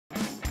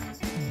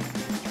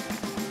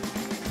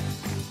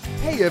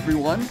Hey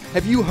everyone,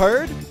 have you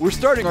heard? We're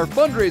starting our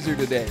fundraiser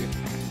today.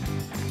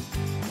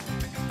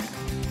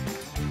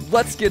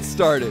 Let's get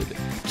started.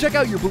 Check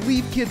out your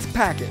Believe Kids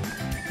packet.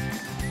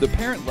 The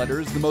parent letter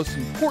is the most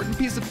important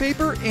piece of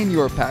paper in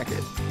your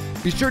packet.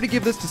 Be sure to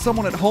give this to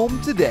someone at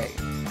home today.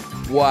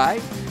 Why?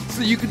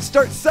 So you can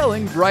start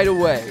selling right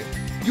away.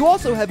 You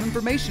also have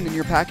information in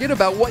your packet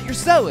about what you're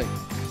selling.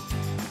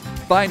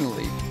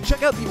 Finally,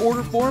 check out the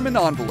order form and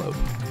envelope.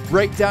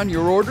 Write down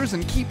your orders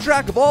and keep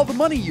track of all the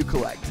money you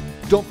collect.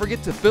 Don't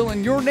forget to fill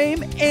in your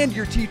name and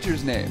your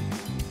teacher's name.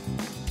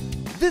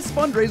 This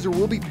fundraiser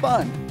will be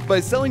fun.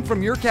 By selling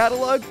from your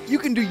catalog, you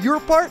can do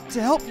your part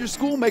to help your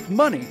school make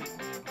money.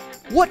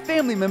 What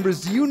family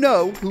members do you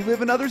know who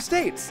live in other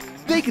states?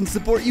 They can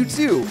support you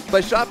too by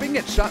shopping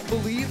at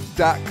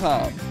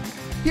shopbelieve.com.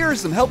 Here are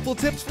some helpful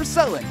tips for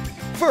selling.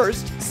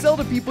 First, sell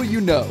to people you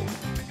know.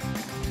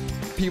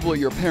 People at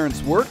your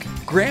parents' work,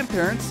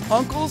 grandparents,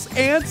 uncles,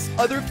 aunts,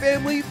 other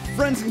family,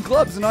 friends and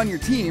clubs and on your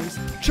teams,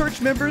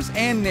 church members,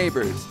 and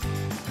neighbors.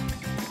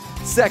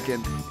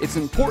 Second, it's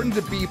important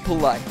to be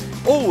polite.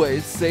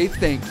 Always say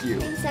thank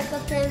you.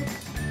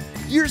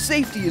 Your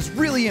safety is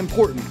really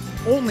important.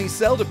 Only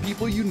sell to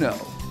people you know.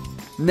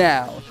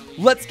 Now,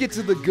 let's get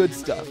to the good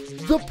stuff,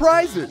 the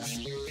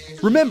prizes.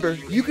 Remember,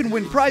 you can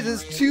win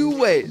prizes two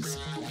ways.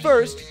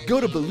 First, go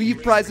to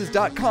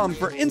BelievePrizes.com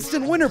for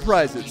instant winner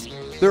prizes.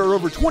 There are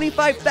over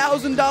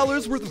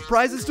 $25,000 worth of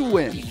prizes to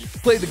win.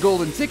 Play the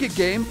golden ticket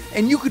game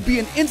and you could be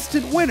an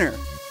instant winner.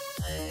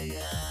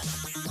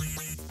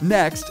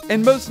 Next,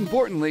 and most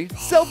importantly,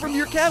 sell from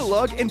your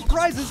catalog and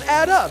prizes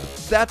add up.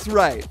 That's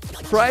right,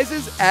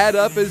 prizes add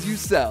up as you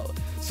sell.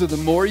 So the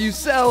more you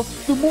sell,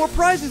 the more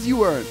prizes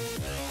you earn.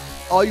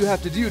 All you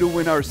have to do to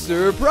win our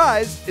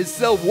surprise is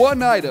sell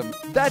one item.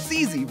 That's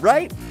easy,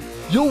 right?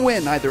 You'll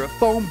win either a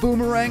foam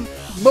boomerang,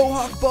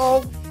 mohawk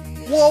ball,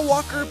 wall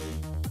walker,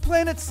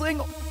 planet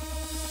sling,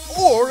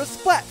 or a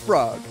splat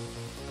frog.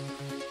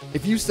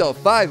 If you sell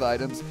 5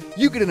 items,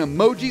 you get an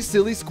emoji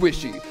silly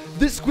squishy.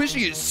 This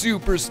squishy is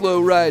super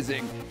slow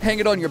rising. Hang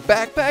it on your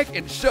backpack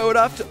and show it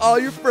off to all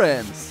your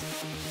friends.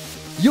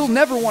 You'll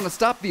never want to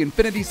stop the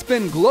Infinity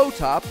Spin Glow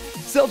Top.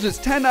 Sell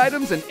just 10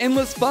 items and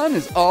endless fun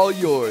is all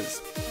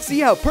yours. See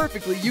how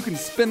perfectly you can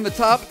spin the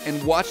top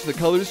and watch the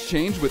colors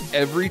change with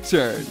every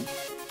turn.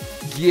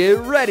 Get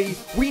ready!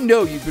 We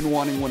know you've been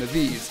wanting one of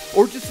these,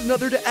 or just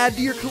another to add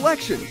to your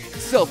collection.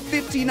 Sell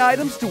 15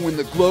 items to win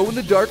the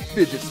glow-in-the-dark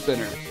fidget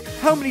spinner.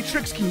 How many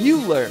tricks can you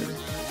learn?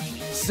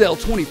 Sell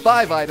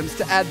 25 items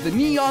to add the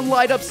neon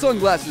light-up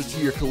sunglasses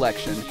to your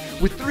collection.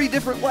 With 3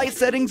 different light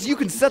settings, you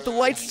can set the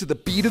lights to the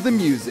beat of the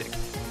music.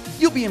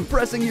 You'll be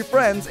impressing your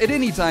friends at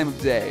any time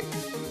of day.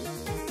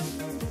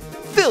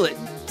 Fill it,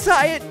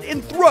 tie it,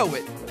 and throw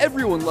it.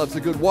 Everyone loves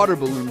a good water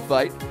balloon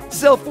fight.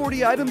 Sell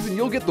 40 items and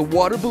you'll get the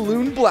water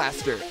balloon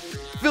blaster.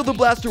 Fill the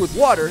blaster with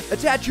water,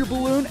 attach your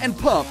balloon, and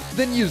pump.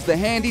 Then use the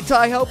handy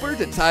tie helper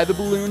to tie the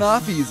balloon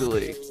off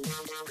easily.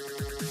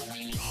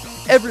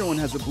 Everyone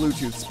has a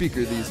Bluetooth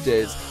speaker these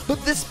days,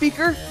 but this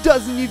speaker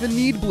doesn't even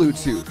need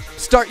Bluetooth.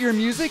 Start your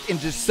music and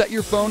just set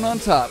your phone on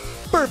top.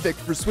 Perfect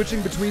for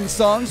switching between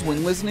songs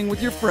when listening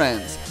with your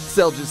friends.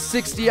 Sell just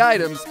 60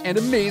 items and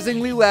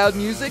amazingly loud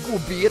music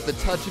will be at the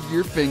touch of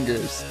your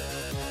fingers.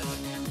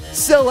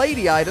 Sell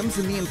 80 items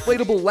and the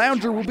inflatable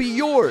lounger will be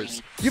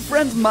yours. Your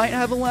friends might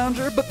have a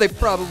lounger, but they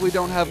probably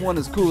don't have one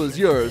as cool as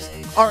yours.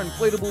 Our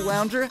inflatable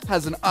lounger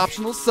has an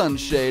optional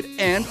sunshade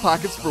and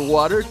pockets for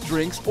water,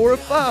 drinks, or a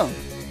phone.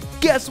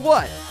 Guess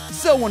what?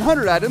 Sell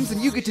 100 items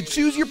and you get to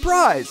choose your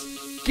prize.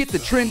 Get the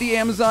trendy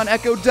Amazon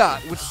Echo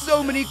Dot with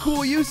so many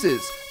cool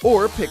uses.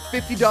 Or pick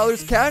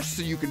 $50 cash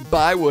so you can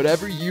buy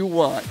whatever you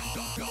want.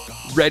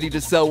 Ready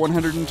to sell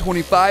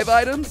 125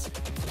 items?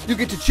 You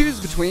get to choose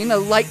between a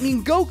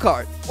Lightning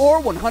Go-Kart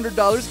or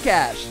 $100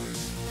 cash.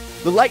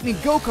 The Lightning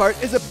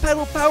Go-Kart is a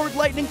pedal-powered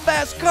lightning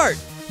fast kart.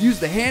 Use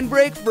the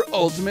handbrake for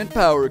ultimate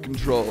power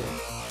control.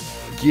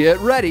 Get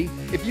ready!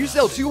 If you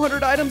sell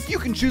 200 items, you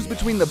can choose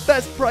between the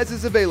best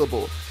prizes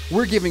available.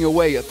 We're giving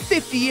away a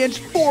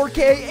 50-inch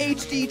 4K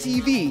HD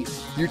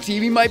TV. Your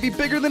TV might be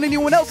bigger than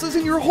anyone else's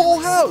in your whole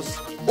house.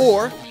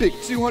 Or pick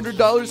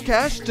 $200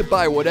 cash to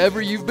buy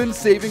whatever you've been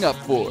saving up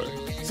for.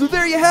 So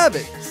there you have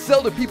it.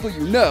 Sell to people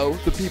you know,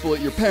 the people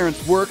at your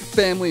parents' work,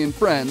 family, and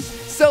friends.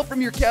 Sell from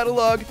your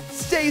catalog,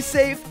 stay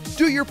safe,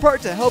 do your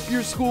part to help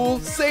your school,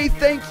 say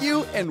thank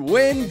you, and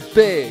win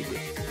big.